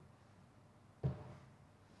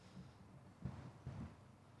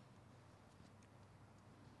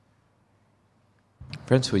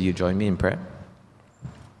Friends, will you join me in prayer?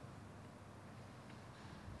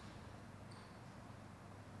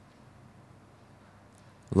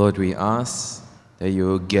 Lord, we ask that you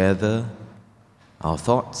will gather our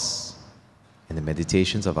thoughts and the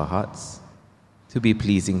meditations of our hearts to be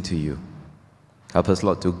pleasing to you. Help us,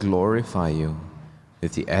 Lord, to glorify you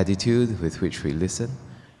with the attitude with which we listen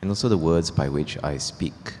and also the words by which I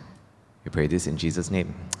speak. We pray this in Jesus'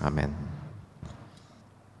 name. Amen.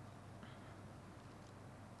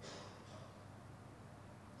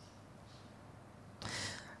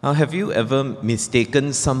 Now, have you ever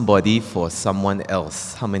mistaken somebody for someone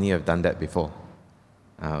else? How many have done that before?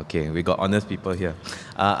 Okay, we got honest people here.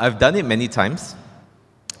 I've done it many times.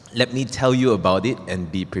 Let me tell you about it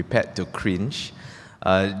and be prepared to cringe.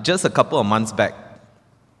 Just a couple of months back,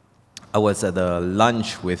 I was at a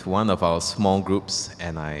lunch with one of our small groups,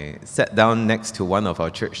 and I sat down next to one of our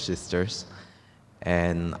church sisters,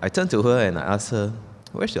 and I turned to her and I asked her,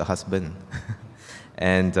 "Where's your husband?"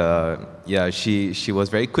 And she was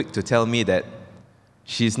very quick to tell me that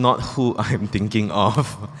she's not who I'm thinking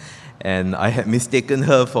of. And I had mistaken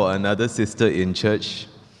her for another sister in church.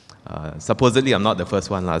 Supposedly, I'm not the first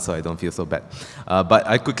one, so I don't feel so bad. But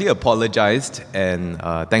I quickly apologized, and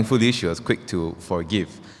thankfully, she was quick to forgive.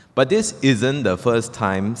 But this isn't the first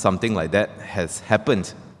time something like that has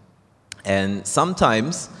happened. And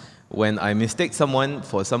sometimes, when I mistake someone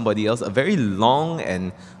for somebody else, a very long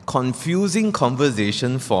and confusing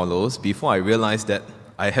conversation follows before I realize that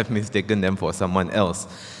I have mistaken them for someone else.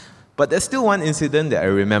 But there's still one incident that I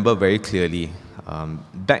remember very clearly.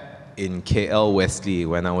 Back in KL Wesley,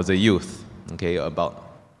 when I was a youth, okay, about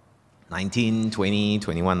 19, 20,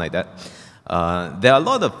 21, like that, there are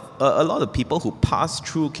a lot of people who pass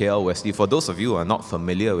through KL Wesley. For those of you who are not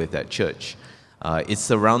familiar with that church, it's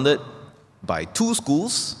surrounded by two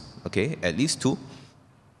schools. Okay, at least two.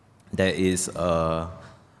 There is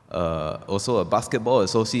also a basketball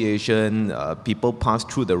association. People pass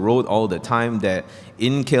through the road all the time. That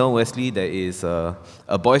in KL Wesley, there is a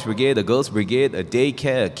boys' brigade, a girls' brigade, a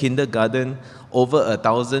daycare, a kindergarten, over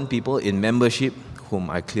 1,000 people in membership,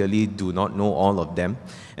 whom I clearly do not know all of them.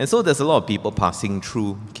 And so there's a lot of people passing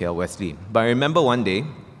through KL Wesley. But I remember one day,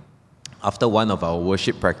 after one of our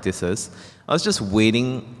worship practices, I was just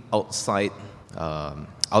waiting outside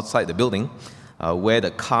the building where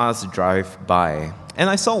the cars drive by. And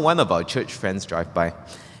I saw one of our church friends drive by.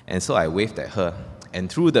 And so I waved at her. And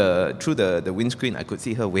through the windscreen, I could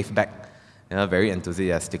see her wave back, very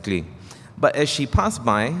enthusiastically. But as she passed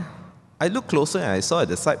by, I looked closer and I saw at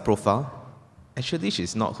the side profile, actually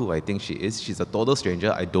she's not who I think she is. She's a total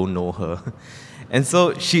stranger. I don't know her. And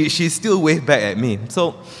so she still waved back at me.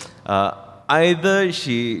 So either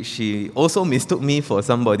she also mistook me for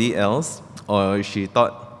somebody else, or she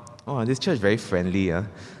thought, "Oh, this church is very friendly.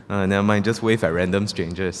 Never mind, just wave at random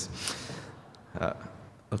strangers."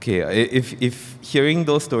 Okay, if hearing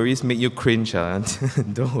those stories make you cringe,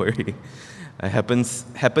 don't worry. It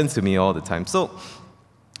happens to me all the time. So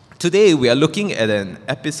today we are looking at an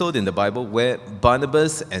episode in the Bible where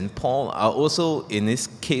Barnabas and Paul are also in this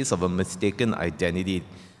case of a mistaken identity.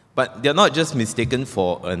 But they're not just mistaken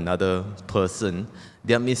for another person,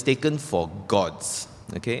 they're mistaken for gods.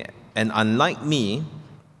 Okay? And unlike me,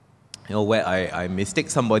 where I mistake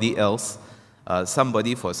somebody else,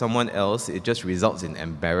 somebody for someone else, it just results in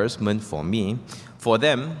embarrassment for me. For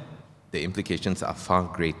them, the implications are far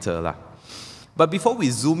greater. But before we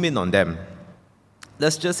zoom in on them,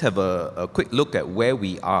 let's just have a quick look at where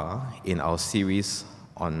we are in our series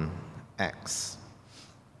on Acts.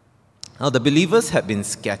 Now, the believers had been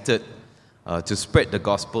scattered to spread the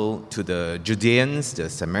gospel to the Judeans, the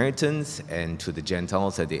Samaritans, and to the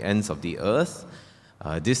Gentiles at the ends of the earth.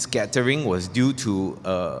 This scattering was due to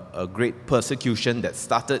a great persecution that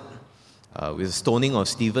started with the stoning of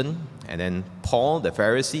Stephen, and then Paul, the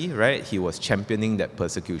Pharisee, right? He was championing that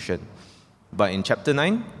persecution. But in chapter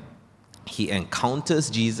 9, he encounters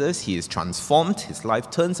Jesus, he is transformed, his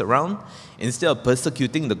life turns around. Instead of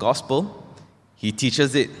persecuting the gospel, he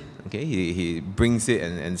teaches it. Okay, he brings it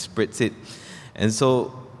and spreads it. And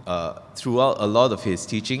so throughout a lot of his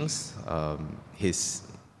teachings,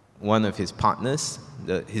 one of his partners,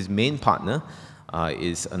 his main partner,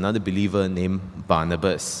 is another believer named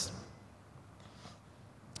Barnabas.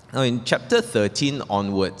 Now in chapter 13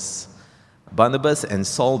 onwards, Barnabas and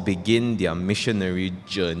Saul begin their missionary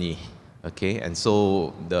journey. Okay, and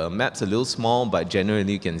so the map's a little small, but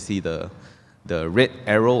generally you can see the red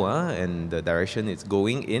arrow and the direction it's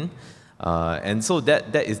going in. And so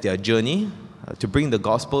that is their journey to bring the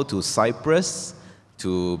gospel to Cyprus,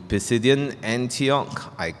 to Pisidian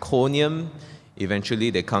Antioch, Iconium, Eventually,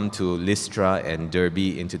 they come to Lystra and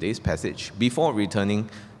Derbe in today's passage before returning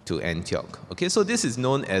to Antioch. Okay, so this is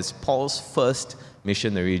known as Paul's first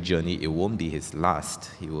missionary journey. It won't be his last.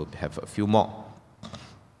 He will have a few more.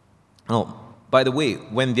 Oh, by the way,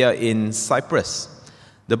 when they are in Cyprus,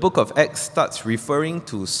 the book of Acts starts referring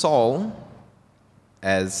to Saul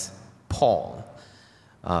as Paul.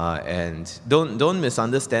 And don't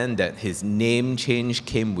misunderstand that his name change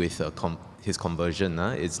came with his conversion.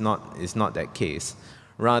 It's not that case.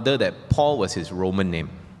 Rather, that Paul was his Roman name.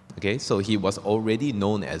 Okay, so he was already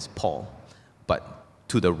known as Paul, but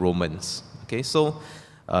to the Romans. Okay, so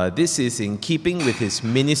this is in keeping with his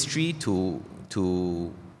ministry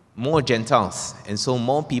to more Gentiles, and so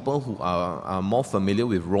more people who are more familiar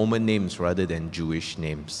with Roman names rather than Jewish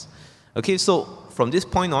names. Okay, so from this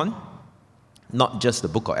point on, not just the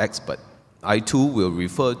book of Acts, but I too will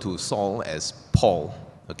refer to Saul as Paul.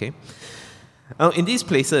 Okay, now in these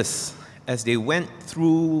places, as they went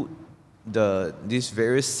through these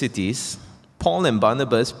various cities, Paul and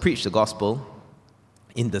Barnabas preached the gospel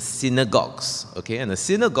in the synagogues. Okay, and a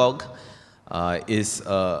synagogue is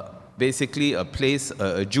basically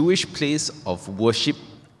a Jewish place of worship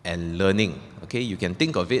and learning. Okay, you can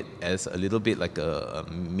think of it as a little bit like a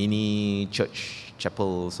mini church,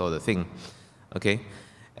 chapel sort of thing. Okay,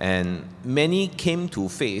 and many came to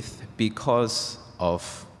faith because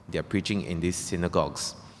of their preaching in these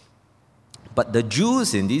synagogues. But the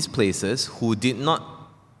Jews in these places who did not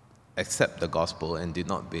accept the gospel and did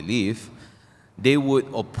not believe, they would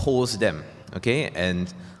oppose them. Okay,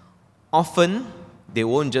 and often they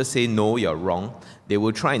won't just say, no, you're wrong. They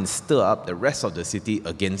will try and stir up the rest of the city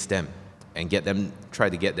against them and try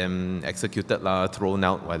to get them executed, thrown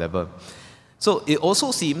out, whatever. So it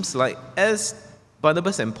also seems like as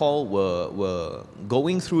Barnabas and Paul were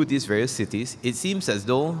going through these various cities, it seems as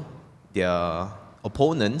though their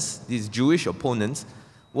opponents, these Jewish opponents,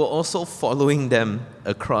 were also following them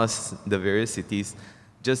across the various cities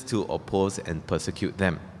just to oppose and persecute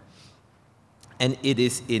them. And it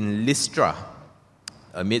is in Lystra,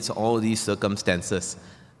 amidst all these circumstances,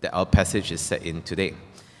 that our passage is set in today.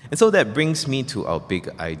 And so that brings me to our big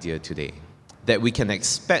idea today, that we can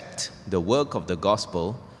expect the work of the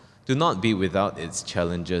gospel to not be without its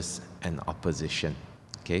challenges and opposition.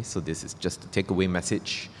 Okay, so this is just a takeaway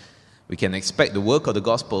message. We can expect the work of the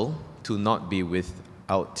gospel to not be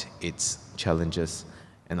without its challenges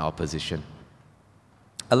and opposition.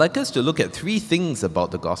 I'd like us to look at three things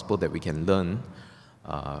about the gospel that we can learn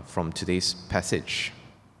from today's passage.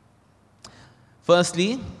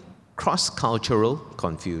 Firstly, cross-cultural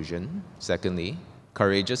confusion. Secondly,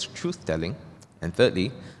 courageous truth-telling. And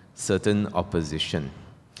thirdly, certain opposition.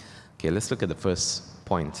 Okay, let's look at the first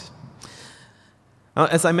point. Now,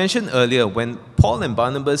 as I mentioned earlier, when Paul and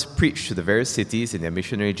Barnabas preached to the various cities in their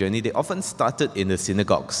missionary journey, they often started in the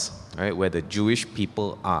synagogues, right, where the Jewish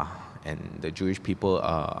people are, and the Jewish people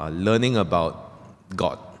are learning about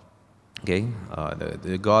God, okay,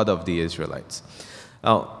 the God of the Israelites.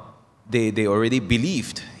 Now, they already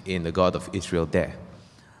believed in the God of Israel there.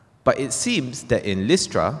 But it seems that in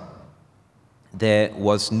Lystra, there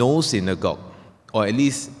was no synagogue, or at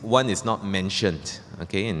least one is not mentioned,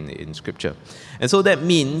 okay, in Scripture. And so that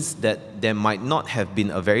means that there might not have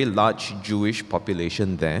been a very large Jewish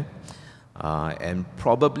population there, and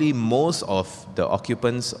probably most of the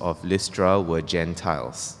occupants of Lystra were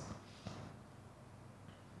Gentiles.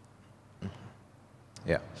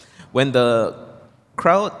 Yeah. When the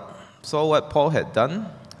crowd saw what Paul had done,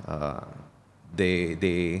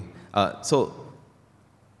 so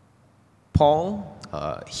Paul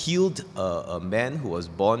healed a man who was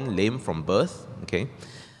born lame from birth, okay,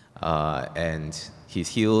 and he's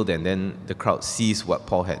healed, and then the crowd sees what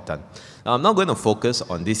Paul had done. Now, I'm not going to focus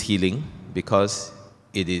on this healing because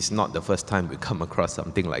it is not the first time we come across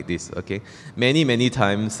something like this, okay? Many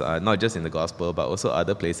times, not just in the gospel, but also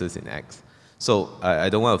other places in Acts. So I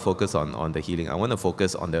don't want to focus on the healing. I want to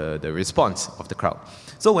focus on the response of the crowd.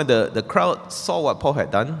 So when the crowd saw what Paul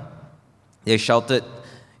had done, they shouted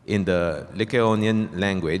in the Lycaonian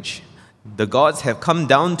language, "The gods have come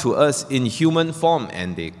down to us in human form."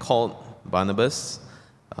 And they called Barnabas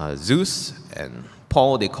Zeus, and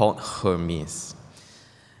Paul they called Hermes.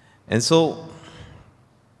 And so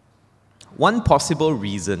one possible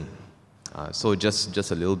reason, so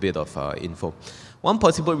just a little bit of info. One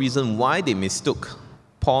possible reason why they mistook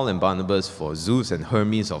Paul and Barnabas for Zeus and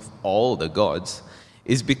Hermes of all the gods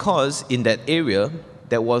is because in that area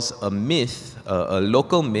there was a myth, a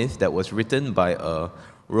local myth that was written by a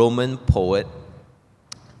Roman poet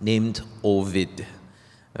named Ovid.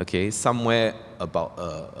 Okay, somewhere about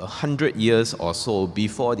 100 years or so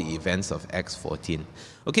before the events of Acts 14.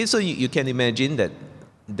 Okay, so you can imagine that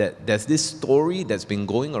there's this story that's been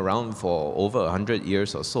going around for over 100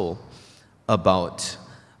 years or so about,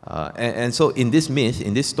 and so in this myth,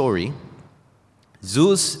 in this story,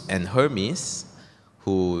 Zeus and Hermes,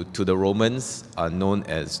 who to the Romans are known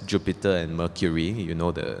as Jupiter and Mercury, you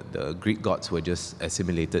know, the Greek gods were just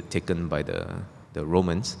assimilated, taken by the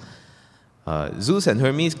Romans. Zeus and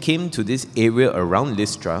Hermes came to this area around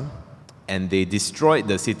Lystra, and they destroyed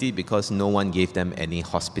the city because no one gave them any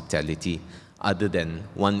hospitality other than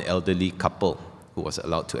one elderly couple who was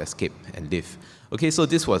allowed to escape and live. Okay, so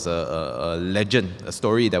this was a legend, a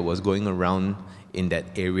story that was going around in that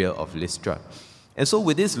area of Lystra. And so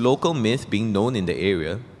with this local myth being known in the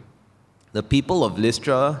area, the people of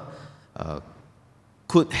Lystra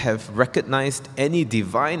could have recognized any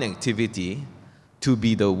divine activity to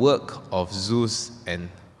be the work of Zeus and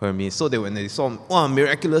Hermes. So that when they saw, wow,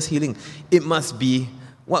 miraculous healing, it must be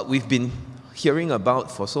what we've been hearing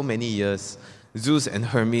about for so many years. Zeus and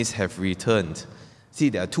Hermes have returned. See,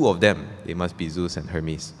 there are two of them. They must be Zeus and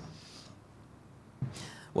Hermes.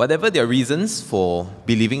 Whatever their reasons for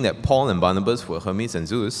believing that Paul and Barnabas were Hermes and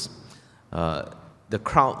Zeus, the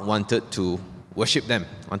crowd wanted to worship them,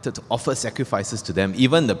 wanted to offer sacrifices to them.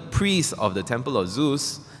 Even the priests of the temple of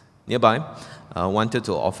Zeus nearby wanted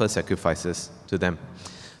to offer sacrifices to them.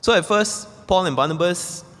 So at first, Paul and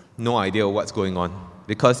Barnabas, no idea what's going on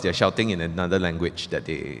because they're shouting in another language, that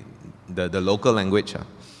the local language.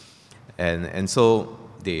 And so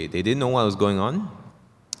they didn't know what was going on.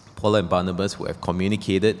 Paul and Barnabas would have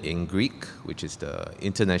communicated in Greek, which is the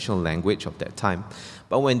international language of that time.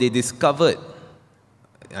 But when they discovered,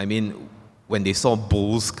 when they saw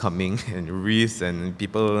bulls coming and wreaths and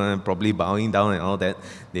people probably bowing down and all that,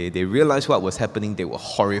 they realized what was happening. They were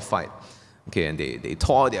horrified. Okay, and they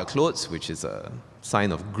tore their clothes, which is a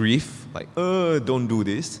sign of grief, like, don't do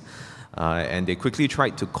this. And they quickly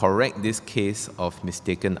tried to correct this case of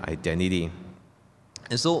mistaken identity.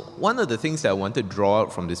 And so one of the things that I want to draw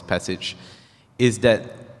out from this passage is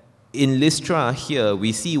that in Lystra here,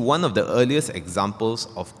 we see one of the earliest examples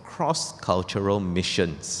of cross-cultural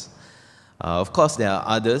missions. Of course, there are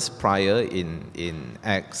others prior in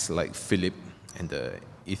Acts, like Philip and the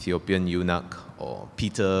Ethiopian eunuch, or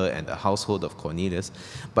Peter and the household of Cornelius.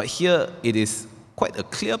 But here it is quite a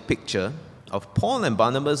clear picture of Paul and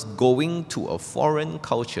Barnabas going to a foreign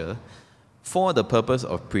culture for the purpose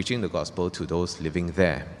of preaching the gospel to those living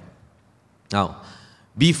there. Now,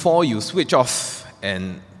 before you switch off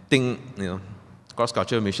and think,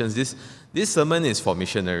 cross-cultural missions, this sermon is for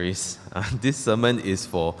missionaries. This sermon is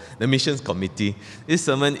for the missions committee. This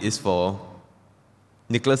sermon is for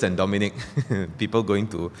Nicholas and Dominic, people going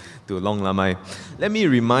to Long Lamai. Let me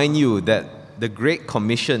remind you that the Great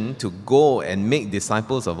Commission to go and make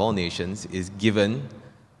disciples of all nations is given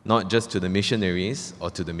not just to the missionaries or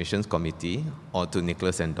to the missions committee or to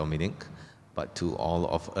Nicholas and Dominic, but to all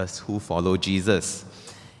of us who follow Jesus.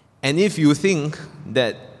 And if you think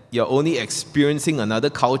that you're only experiencing another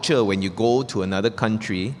culture when you go to another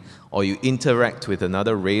country or you interact with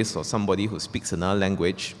another race or somebody who speaks another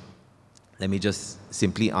language, let me just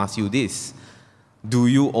simply ask you this. Do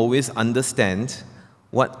you always understand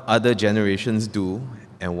what other generations do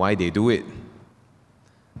and why they do it?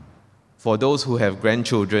 For those who have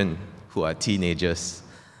grandchildren who are teenagers,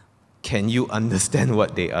 can you understand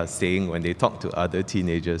what they are saying when they talk to other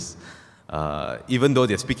teenagers? Even though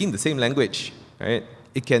they're speaking the same language, right?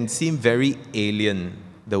 It can seem very alien,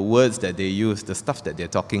 the words that they use, the stuff that they're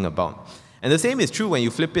talking about. And the same is true when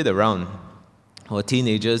you flip it around. Or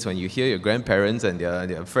teenagers, when you hear your grandparents and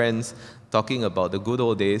their friends talking about the good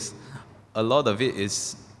old days, a lot of it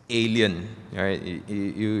is alien, right?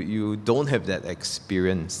 You don't have that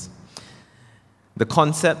experience. The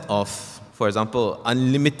concept of, for example,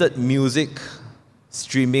 unlimited music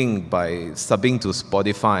streaming by subbing to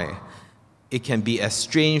Spotify, it can be as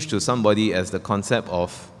strange to somebody as the concept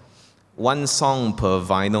of one song per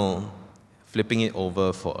vinyl, flipping it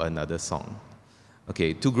over for another song.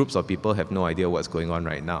 Okay, two groups of people have no idea what's going on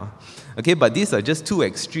right now. Okay, but these are just two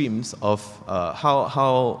extremes of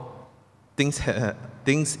how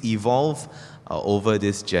things evolve over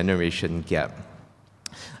this generation gap.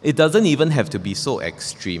 It doesn't even have to be so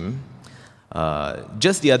extreme.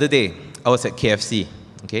 Just the other day, I was at KFC,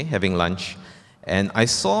 okay, having lunch, and I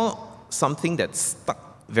saw something that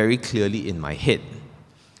stuck very clearly in my head.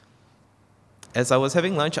 As I was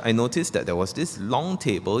having lunch, I noticed that there was this long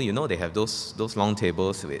table. They have those long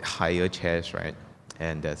tables with higher chairs, right?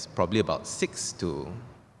 And there's probably about 6 to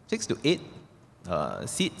 8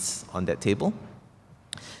 seats on that table.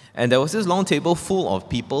 And there was this long table full of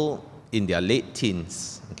people in their late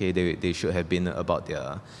teens. Okay, they should have been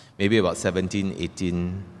maybe about 17,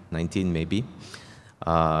 18, 19 maybe.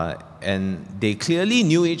 And they clearly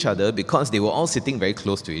knew each other because they were all sitting very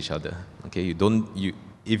close to each other. Okay,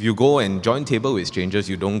 if you go and join table with strangers,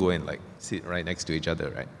 you don't go and sit right next to each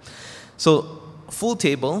other, right? So full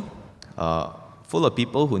table, full of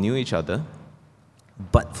people who knew each other.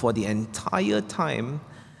 But for the entire time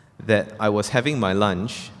that I was having my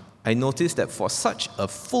lunch, I noticed that for such a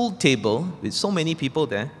full table with so many people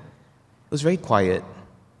there, it was very quiet.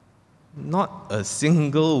 Not a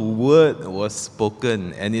single word was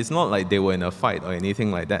spoken, and it's not like they were in a fight or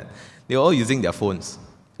anything like that. They were all using their phones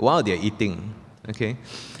while they're eating, okay?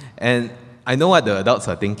 And I know what the adults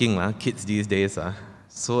are thinking, kids these days are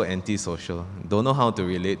so antisocial, don't know how to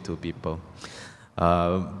relate to people.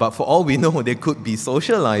 But for all we know, they could be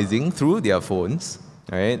socializing through their phones,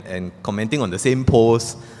 right? And commenting on the same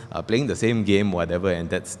post, playing the same game, whatever, and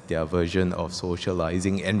that's their version of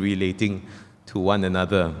socializing and relating to one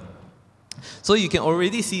another. So you can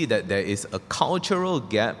already see that there is a cultural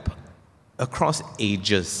gap across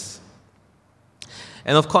ages.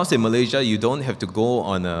 And of course, in Malaysia, you don't have to go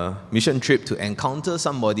on a mission trip to encounter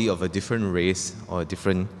somebody of a different race or a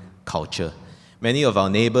different culture. Many of our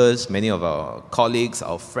neighbors, many of our colleagues,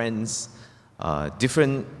 our friends,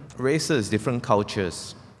 different races, different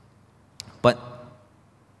cultures. But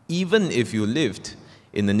even if you lived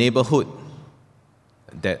in a neighborhood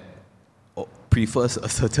that prefers a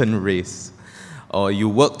certain race, or you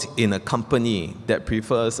worked in a company that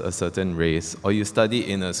prefers a certain race, or you study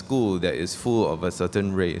in a school that is full of a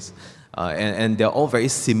certain race, and they're all very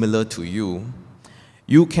similar to you,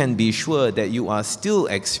 you can be sure that you are still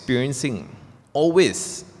experiencing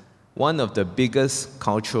always one of the biggest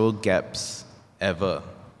cultural gaps ever.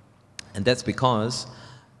 And that's because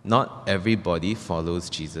not everybody follows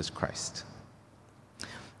Jesus Christ.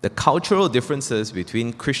 The cultural differences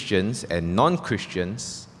between Christians and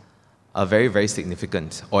non-Christians are very, very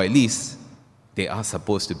significant, or at least they are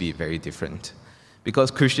supposed to be very different, because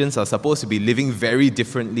Christians are supposed to be living very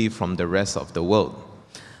differently from the rest of the world.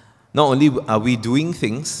 Not only are we doing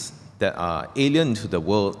things that are alien to the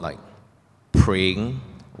world, like praying,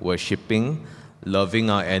 worshipping, loving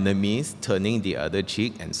our enemies, turning the other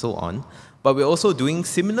cheek, and so on, but we're also doing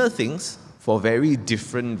similar things for very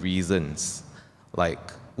different reasons, like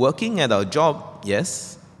working at our job,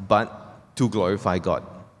 yes, but to glorify God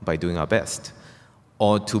by doing our best,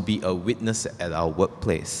 or to be a witness at our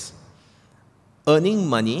workplace. Earning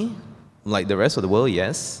money, like the rest of the world,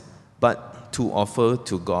 yes, but to offer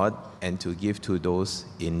to God and to give to those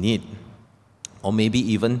in need. Or maybe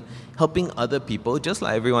even helping other people, just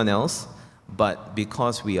like everyone else, but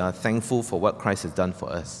because we are thankful for what Christ has done for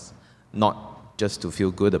us, not just to feel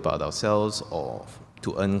good about ourselves or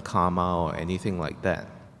to earn karma or anything like that.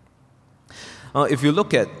 If you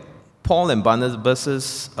look at Paul and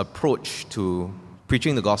Barnabas' approach to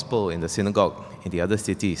preaching the gospel in the synagogue in the other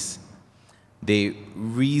cities, they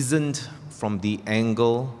reasoned from the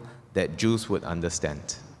angle that Jews would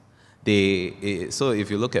understand. So if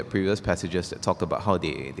you look at previous passages that talk about how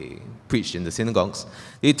they preached in the synagogues,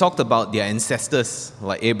 they talked about their ancestors,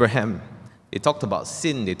 like Abraham. They talked about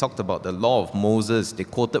sin. They talked about the law of Moses. They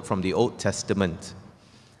quoted from the Old Testament.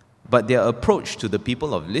 But their approach to the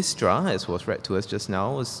people of Lystra, as was read to us just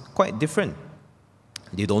now, was quite different.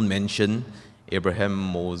 They don't mention Abraham,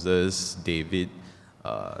 Moses, David,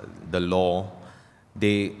 the law.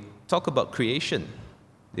 They talk about creation.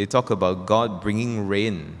 They talk about God bringing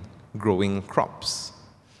rain, growing crops.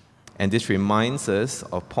 And this reminds us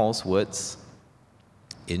of Paul's words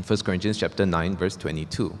in 1 Corinthians chapter 9, verse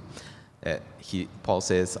 22. Paul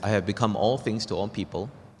says, I have become all things to all people,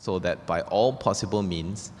 so that by all possible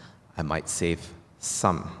means I might save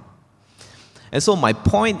some. And so my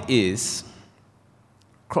point is,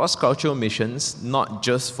 cross-cultural missions, not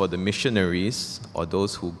just for the missionaries or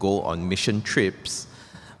those who go on mission trips,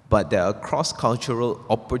 but there are cross-cultural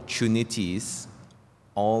opportunities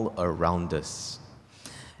all around us.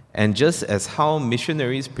 And just as how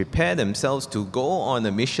missionaries prepare themselves to go on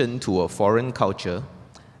a mission to a foreign culture,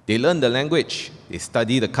 they learn the language, they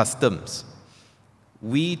study the customs.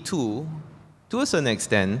 We too, to a certain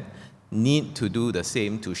extent, need to do the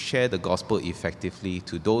same to share the gospel effectively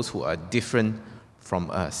to those who are different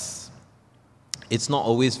from us. It's not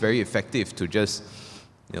always very effective to just,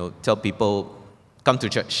 tell people, come to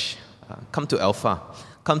church, come to Alpha,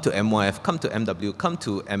 come to MYF, come to MW, come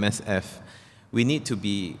to MSF. We need to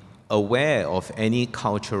be aware of any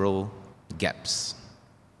cultural gaps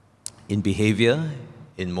in behavior,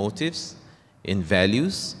 in motives, in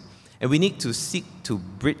values, and we need to seek to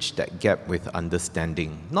bridge that gap with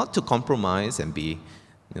understanding, not to compromise and be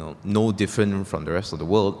no different from the rest of the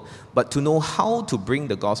world, but to know how to bring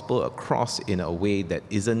the gospel across in a way that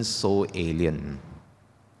isn't so alien.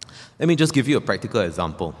 Let me just give you a practical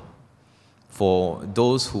example. For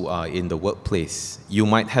those who are in the workplace, you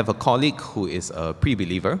might have a colleague who is a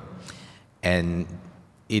pre-believer, and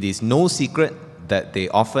it is no secret that they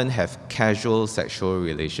often have casual sexual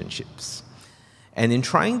relationships. And in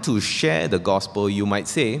trying to share the gospel, you might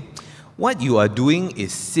say, what you are doing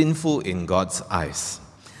is sinful in God's eyes.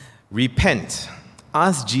 Repent.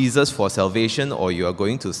 Ask Jesus for salvation, or you are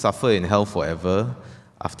going to suffer in hell forever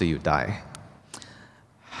after you die.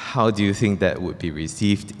 How do you think that would be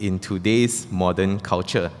received in today's modern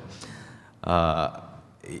culture?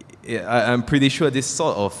 I'm pretty sure this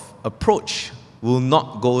sort of approach will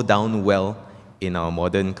not go down well in our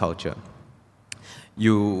modern culture.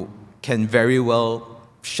 You can very well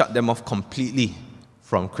shut them off completely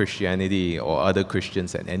from Christianity or other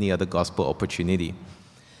Christians and any other gospel opportunity.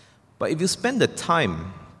 But if you spend the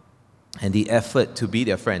time and the effort to be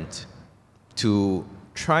their friend, to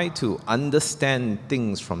try to understand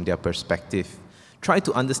things from their perspective, try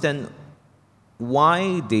to understand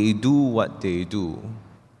why they do what they do,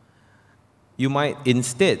 you might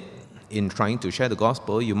instead, in trying to share the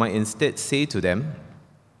gospel, you might instead say to them,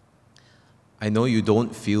 I know you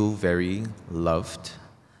don't feel very loved.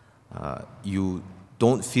 You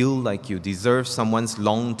don't feel like you deserve someone's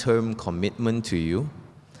long-term commitment to you.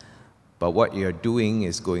 But what you're doing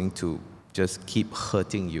is going to just keep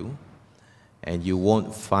hurting you, and you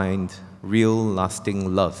won't find real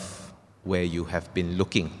lasting love where you have been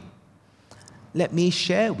looking. Let me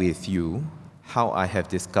share with you how I have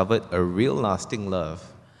discovered a real lasting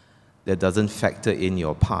love that doesn't factor in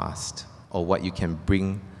your past or what you can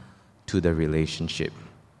bring to the relationship.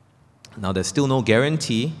 Now, there's still no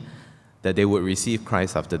guarantee that they would receive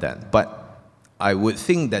Christ after that, but I would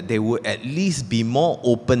think that they would at least be more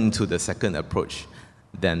open to the second approach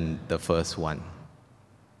than the first one.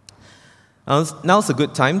 Now's a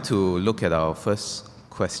good time to look at our first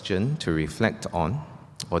question to reflect on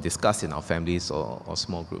or discuss in our families or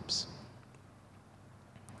small groups.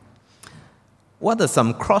 What are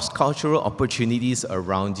some cross-cultural opportunities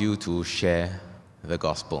around you to share the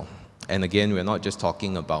gospel? And again, we're not just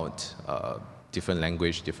talking about different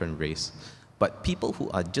language, different race, but people who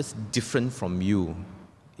are just different from you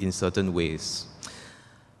in certain ways.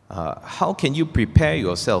 How can you prepare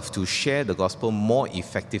yourself to share the gospel more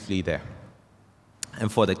effectively there?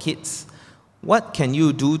 And for the kids, what can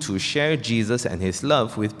you do to share Jesus and his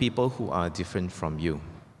love with people who are different from you?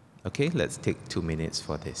 Okay, let's take 2 minutes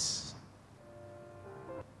for this.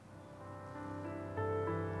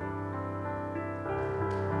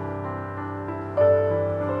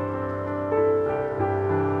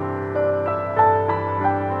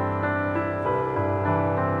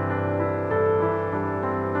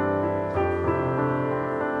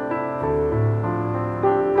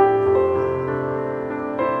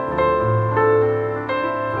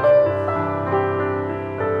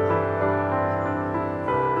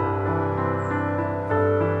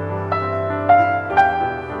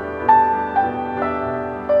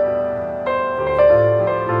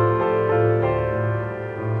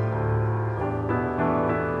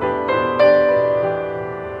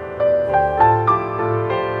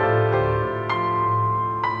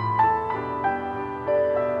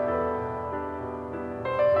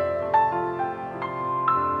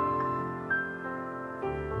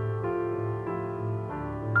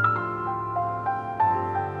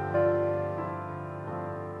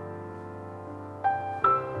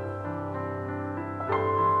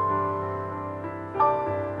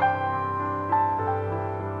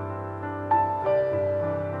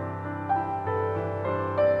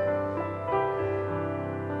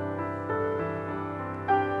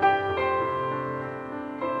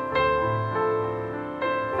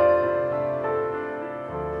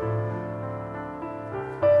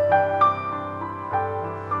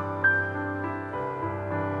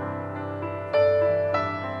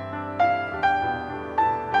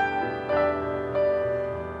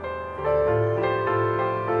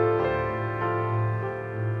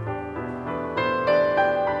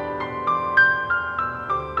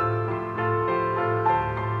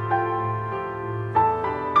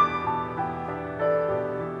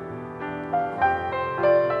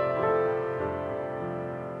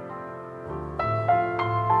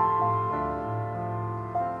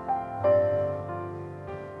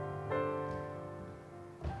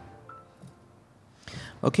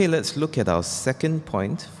 Okay, let's look at our second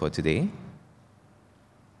point for today.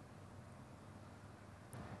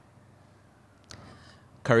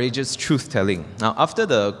 Courageous truth-telling. Now, after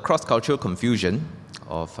the cross-cultural confusion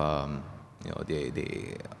of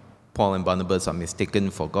Paul and Barnabas are mistaken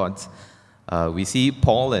for gods. We see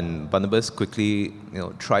Paul and Barnabas quickly,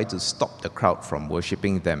 try to stop the crowd from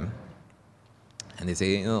worshiping them. And they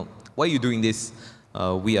say, why are you doing this?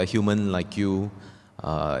 We are human like you.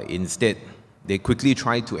 Instead, they quickly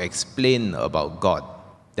try to explain about God,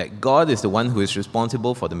 that God is the one who is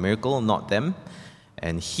responsible for the miracle, not them.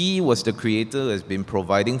 And He was the creator, has been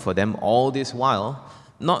providing for them all this while,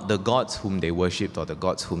 not the gods whom they worshipped or the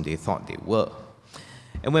gods whom they thought they were.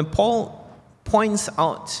 And when Paul points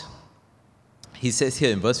out, he says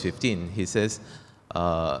here in verse 15, he says,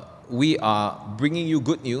 we are bringing you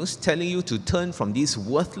good news, telling you to turn from these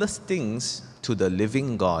worthless things to the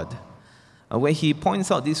living God. When he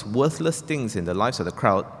points out these worthless things in the lives of the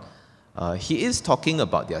crowd, he is talking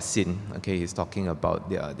about their sin. Okay, he's talking about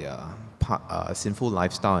their sinful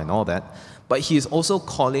lifestyle and all that. But he is also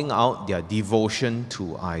calling out their devotion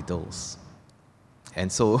to idols.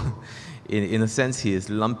 And so, in a sense, he is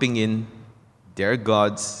lumping in their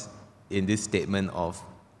gods in this statement of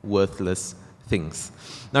worthless things.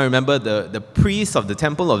 Now remember, the priest of the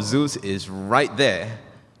temple of Zeus is right there,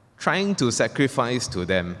 trying to sacrifice to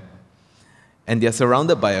them. And they're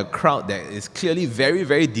surrounded by a crowd that is clearly very,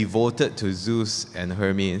 very devoted to Zeus and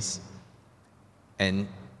Hermes. And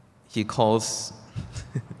he calls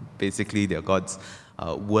basically their gods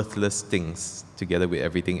worthless things, together with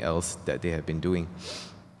everything else that they have been doing.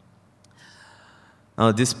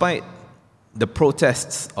 Now, despite the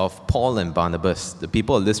protests of Paul and Barnabas, the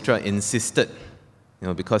people of Lystra insisted,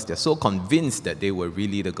 because they're so convinced that they were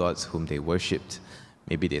really the gods whom they worshipped.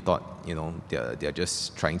 Maybe they thought, they're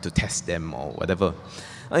just trying to test them or whatever.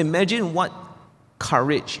 Now, imagine what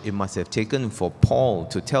courage it must have taken for Paul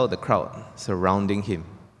to tell the crowd surrounding him,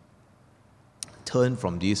 turn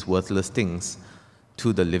from these worthless things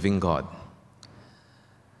to the living God.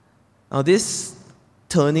 Now, this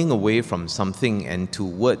turning away from something and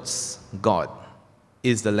towards God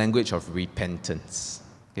is the language of repentance.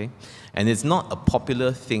 Okay? And it's not a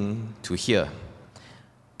popular thing to hear.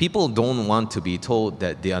 People don't want to be told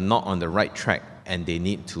that they are not on the right track and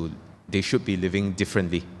they should be living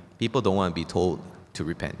differently. People don't want to be told to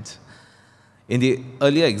repent. In the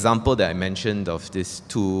earlier example that I mentioned of these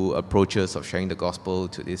two approaches of sharing the gospel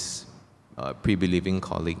to this pre-believing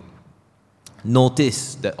colleague,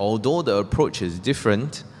 notice that although the approach is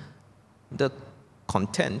different, the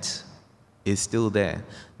content is still there.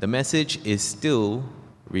 The message is still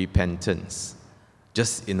repentance,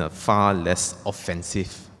 just in a far less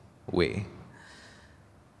offensive way.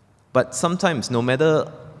 But sometimes, no matter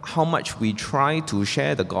how much we try to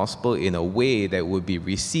share the gospel in a way that would be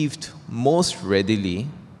received most readily,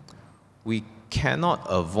 we cannot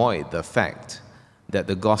avoid the fact that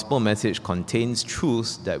the gospel message contains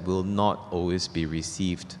truths that will not always be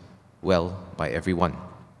received well by everyone.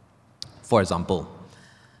 For example,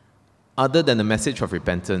 other than the message of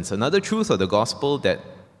repentance, another truth of the gospel that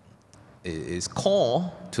is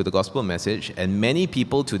core to the gospel message, and many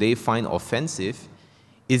people today find offensive,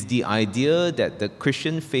 is the idea that the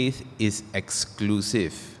Christian faith is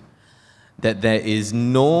exclusive, that there is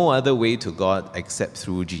no other way to God except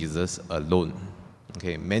through Jesus alone.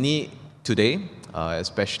 Okay, many today,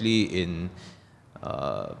 especially in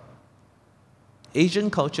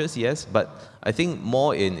Asian cultures, yes, but I think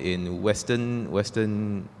more in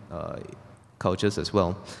Western cultures as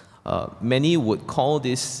well, many would call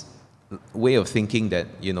this way of thinking that,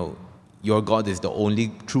 your God is the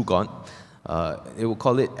only true God. They will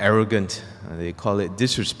call it arrogant. They call it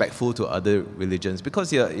disrespectful to other religions,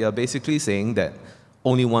 because you're basically saying that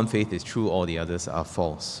only one faith is true, all the others are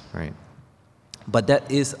false, right? But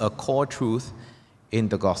that is a core truth in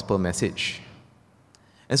the gospel message.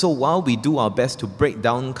 And so while we do our best to break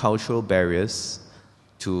down cultural barriers,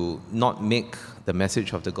 to not make the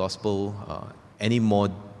message of the gospel any more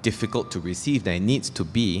difficult to receive than it needs to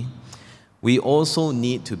be, we also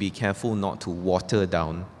need to be careful not to water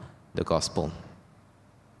down the gospel.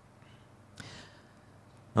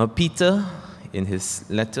 Now, Peter, in his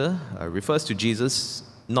letter, refers to Jesus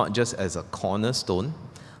not just as a cornerstone,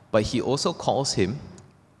 but he also calls him,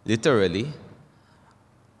 literally,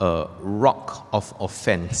 a rock of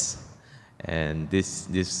offense. And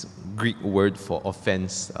this Greek word for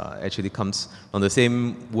offense actually comes from the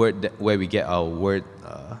same word where we get our word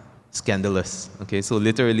scandalous. Okay, so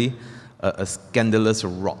literally, a scandalous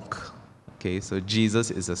rock. Okay, so Jesus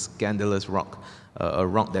is a scandalous rock, a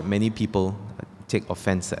rock that many people take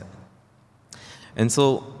offense at. And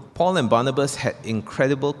so Paul and Barnabas had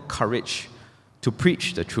incredible courage to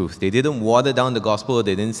preach the truth. They didn't water down the gospel.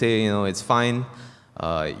 They didn't say, it's fine.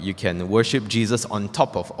 You can worship Jesus on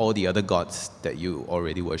top of all the other gods that you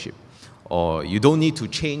already worship. Or you don't need to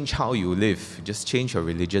change how you live, just change your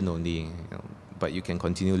religion only, but you can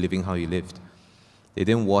continue living how you lived. They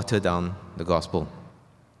didn't water down the gospel.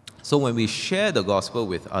 So when we share the gospel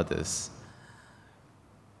with others,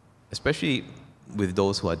 especially with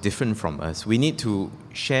those who are different from us, we need to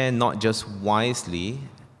share not just wisely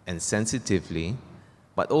and sensitively,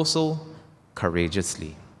 but also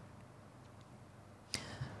courageously.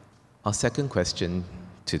 Our second question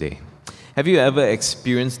today. Have you ever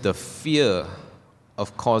experienced the fear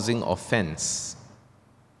of causing offense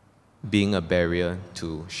being a barrier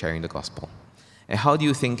to sharing the gospel? And how do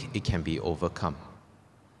you think it can be overcome?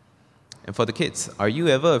 And for the kids, are you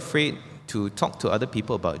ever afraid to talk to other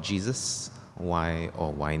people about Jesus? Why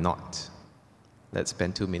or why not? Let's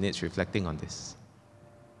spend 2 minutes reflecting on this.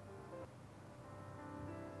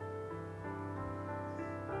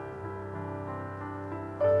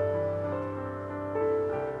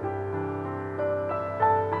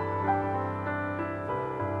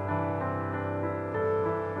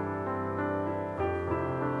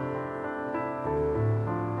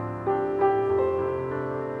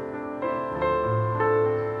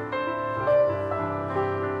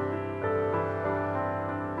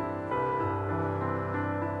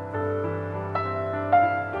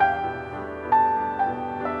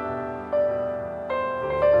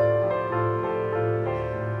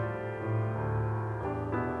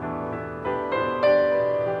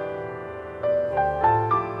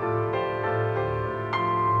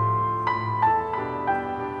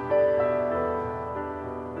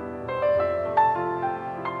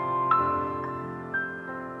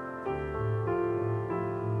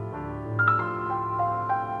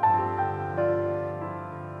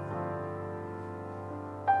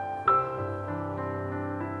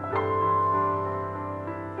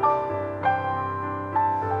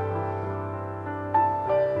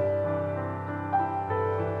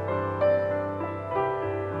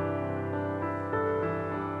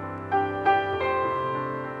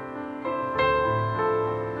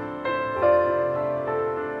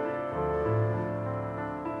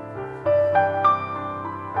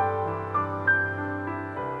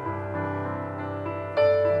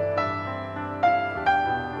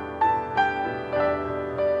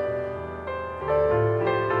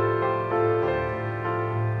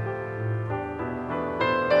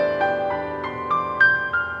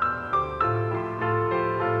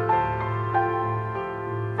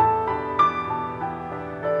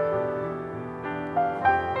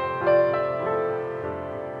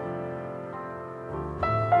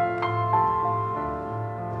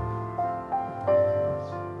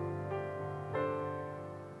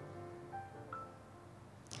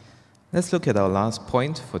 Let's look at our last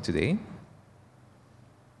point for today.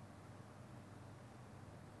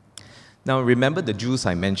 Now, remember the Jews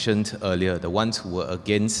I mentioned earlier, the ones who were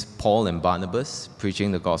against Paul and Barnabas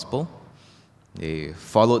preaching the gospel? They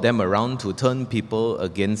followed them around to turn people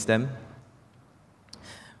against them.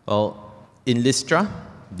 Well, in Lystra,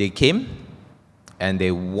 they came and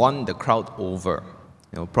they won the crowd over,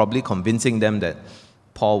 probably convincing them that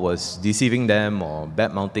Paul was deceiving them or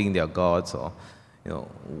bad-mouthing their gods or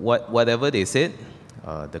whatever they said.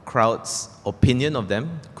 The crowd's opinion of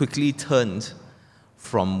them quickly turned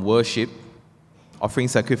from worship, offering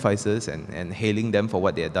sacrifices and hailing them for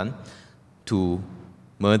what they had done, to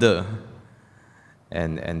murder.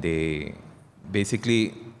 And they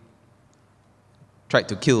basically tried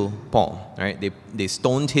to kill Paul, right? They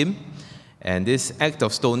stoned him. And this act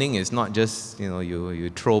of stoning is not just, you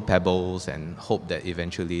throw pebbles and hope that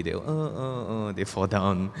eventually they fall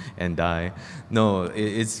down and die. No,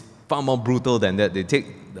 it's far more brutal than that. They take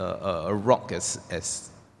a rock as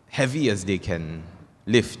heavy as they can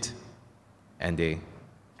lift, and they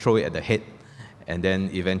throw it at the head. And then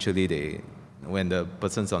eventually when the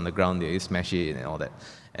person's on the ground, they smash it and all that.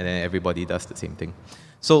 And then everybody does the same thing.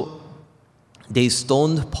 So they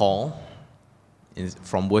stoned Paul.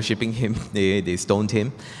 From worshipping him, they stoned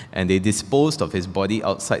him, and they disposed of his body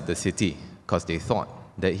outside the city because they thought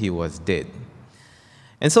that he was dead.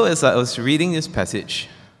 And so as I was reading this passage,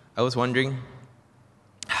 I was wondering,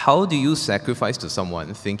 how do you sacrifice to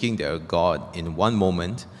someone thinking they're a god in one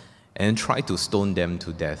moment and try to stone them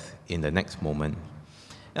to death in the next moment?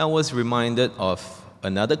 And I was reminded of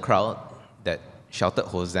another crowd that shouted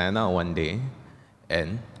Hosanna one day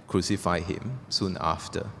and crucified him soon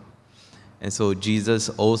after. And so Jesus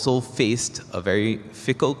also faced a very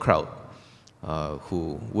fickle crowd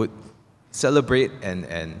who would celebrate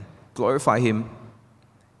and glorify him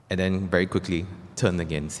and then very quickly turn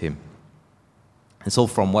against him. And so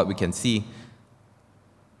from what we can see,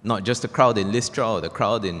 not just the crowd in Lystra or the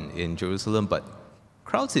crowd in Jerusalem, but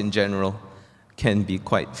crowds in general can be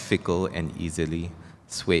quite fickle and easily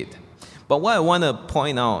swayed. But what I want to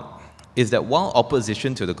point out is that while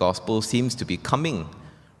opposition to the gospel seems to be coming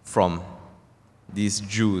from these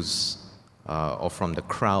Jews, or from the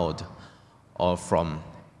crowd, or from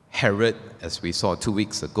Herod, as we saw 2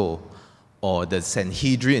 weeks ago, or the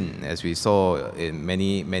Sanhedrin, as we saw in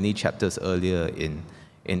many chapters earlier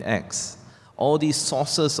in Acts, all these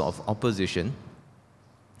sources of opposition,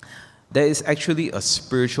 there is actually a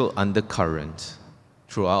spiritual undercurrent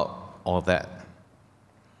throughout all that.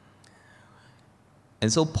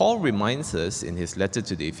 And so Paul reminds us in his letter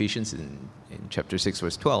to the Ephesians in chapter 6,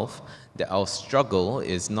 verse 12, that our struggle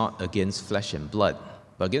is not against flesh and blood,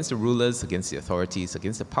 but against the rulers, against the authorities,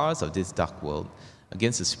 against the powers of this dark world,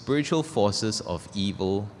 against the spiritual forces of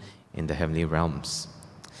evil in the heavenly realms.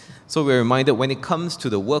 So we're reminded when it comes to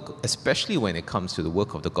the work, especially when it comes to the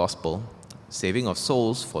work of the gospel, saving of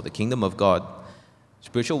souls for the kingdom of God,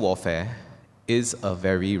 spiritual warfare is a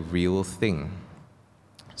very real thing.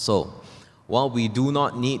 So, while we do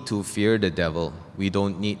not need to fear the devil, we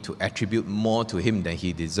don't need to attribute more to him than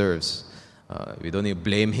he deserves. We don't need to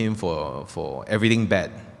blame him for everything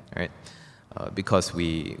bad, right? Because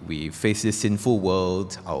we face this sinful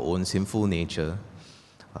world, our own sinful nature.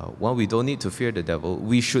 While we don't need to fear the devil,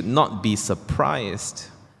 we should not be surprised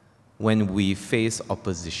when we face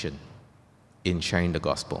opposition in sharing the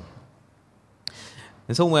gospel.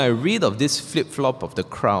 And so when I read of this flip-flop of the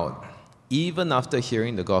crowd, even after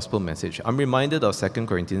hearing the gospel message, I'm reminded of 2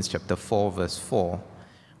 Corinthians chapter 4, verse 4,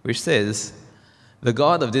 which says, "The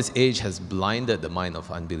God of this age has blinded the mind of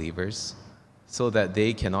unbelievers, so that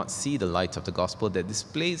they cannot see the light of the gospel that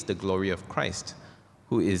displays the glory of Christ,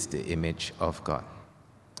 who is the image of God."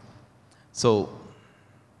 So,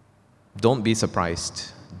 don't be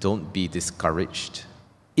surprised, don't be discouraged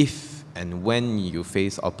if and when you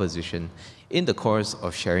face opposition in the course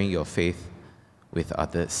of sharing your faith with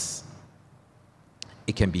others.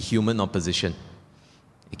 It can be human opposition.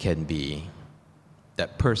 It can be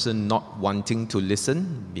that person not wanting to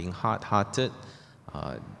listen, being hard-hearted.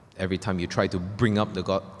 Every time you try to bring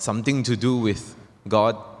up something to do with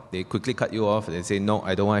God, they quickly cut you off and they say, "No,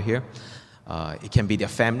 I don't want to hear." It can be their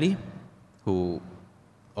family who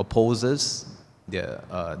opposes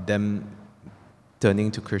them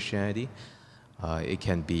turning to Christianity. It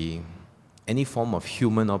can be any form of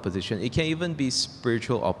human opposition. It can even be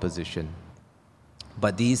spiritual opposition.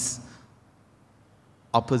 But these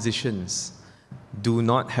oppositions do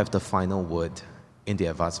not have the final word in the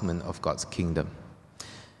advancement of God's kingdom.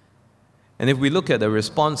 And if we look at the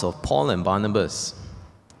response of Paul and Barnabas,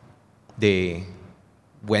 they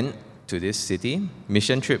went to this city,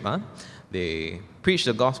 mission trip, they preached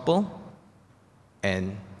the gospel,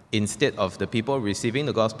 and instead of the people receiving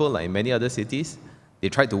the gospel, like in many other cities, they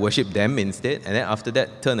tried to worship them instead, and then after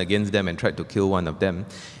that, turned against them and tried to kill one of them.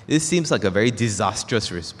 This seems like a very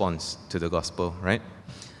disastrous response to the gospel, right?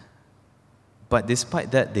 But despite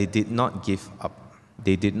that, they did not give up.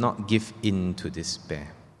 They did not give in to despair.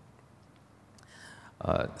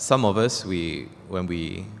 Some of us, when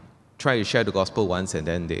we try to share the gospel once and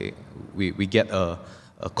then we get a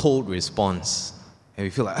cold response, and we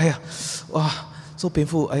feel like, so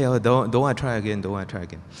painful, don't want to try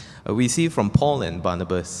again. We see from Paul and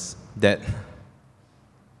Barnabas that,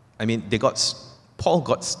 Paul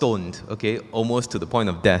got stoned, almost to the point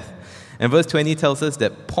of death. And verse 20 tells us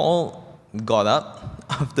that Paul got up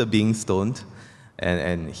after being stoned,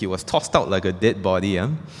 and he was tossed out like a dead body.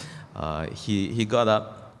 He got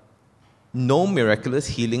up. No miraculous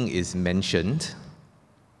healing is mentioned.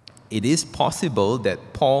 It is possible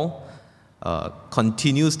that Paul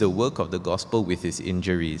continues the work of the gospel with his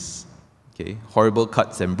injuries. Horrible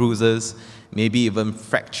cuts and bruises, maybe even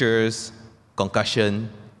fractures, concussion,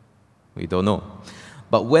 we don't know.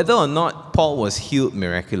 But whether or not Paul was healed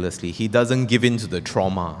miraculously, he doesn't give in to the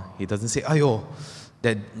trauma. He doesn't say,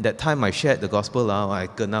 that time I shared the gospel, I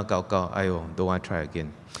kena gao, don't want to try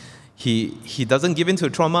again. He doesn't give in to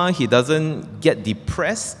trauma, he doesn't get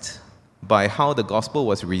depressed by how the gospel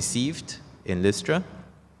was received in Lystra.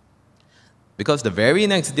 Because the very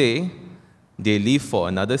next day, they leave for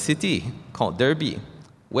another city called Derbe,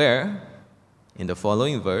 where, in the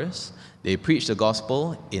following verse, they preached the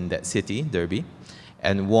gospel in that city, Derbe,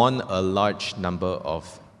 and won a large number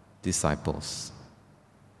of disciples.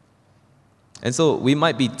 And so we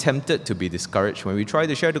might be tempted to be discouraged. When we try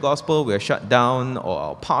to share the gospel, we are shut down, or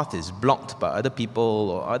our path is blocked by other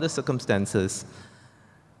people or other circumstances.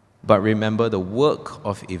 But remember, the work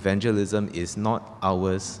of evangelism is not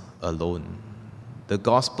ours alone. The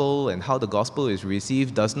gospel and how the gospel is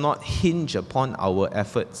received does not hinge upon our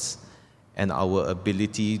efforts and our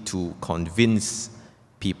ability to convince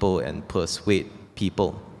people and persuade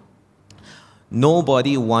people.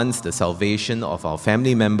 Nobody wants the salvation of our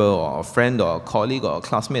family member or a friend or a colleague or a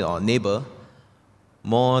classmate or a neighbor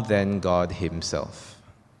more than God Himself.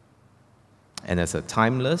 And as a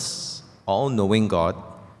timeless, all-knowing God,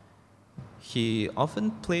 He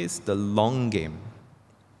often plays the long game,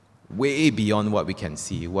 way beyond what we can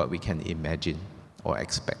see, what we can imagine or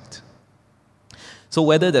expect. So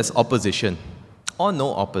whether there's opposition or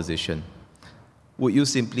no opposition, would you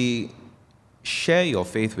simply share your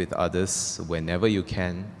faith with others whenever you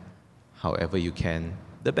can, however you can,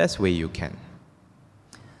 the best way you can?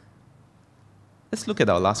 Let's look at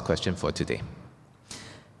our last question for today.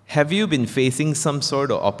 Have you been facing some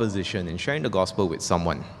sort of opposition in sharing the gospel with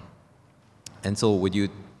someone? And so would you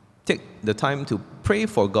take the time to pray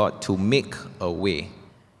for God to make a way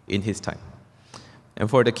in His time? And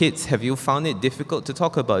for the kids, have you found it difficult to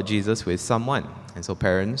talk about Jesus with someone? And so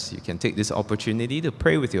parents, you can take this opportunity to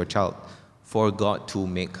pray with your child for God to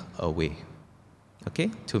make a way.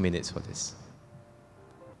 Okay? 2 minutes for this.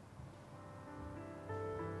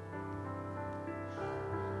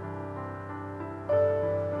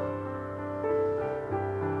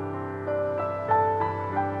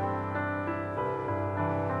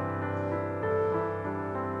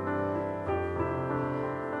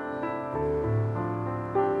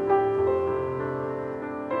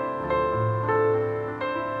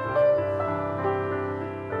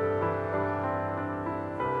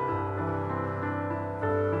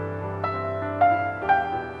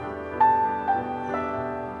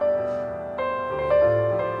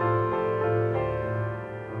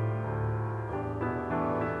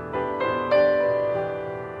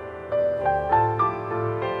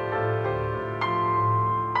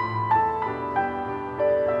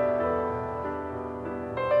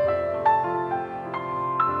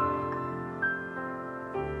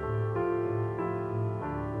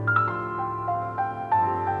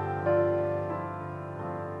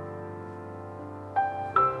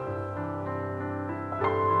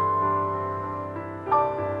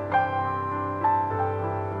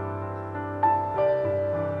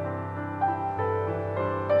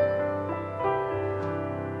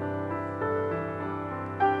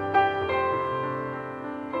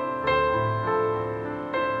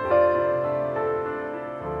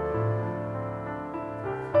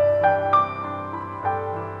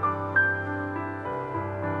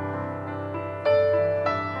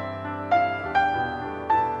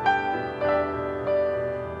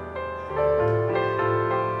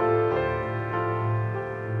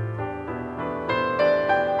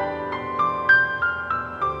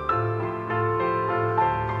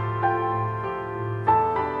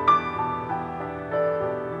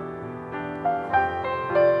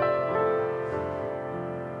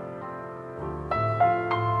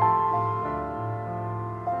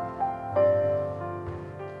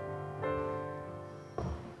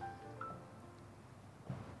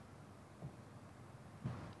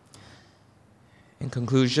 In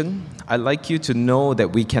conclusion, I'd like you to know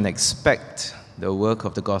that we can expect the work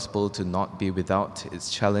of the gospel to not be without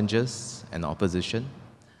its challenges and opposition,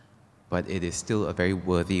 but it is still a very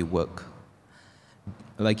worthy work.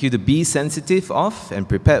 I'd like you to be sensitive of and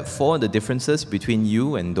prepared for the differences between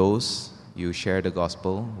you and those you share the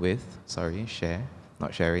gospel with. Share,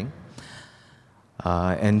 not sharing.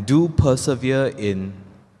 And do persevere in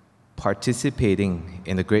participating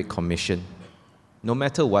in the Great Commission, no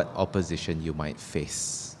matter what opposition you might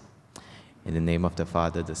face. In the name of the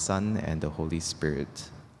Father, the Son, and the Holy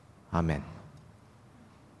Spirit. Amen.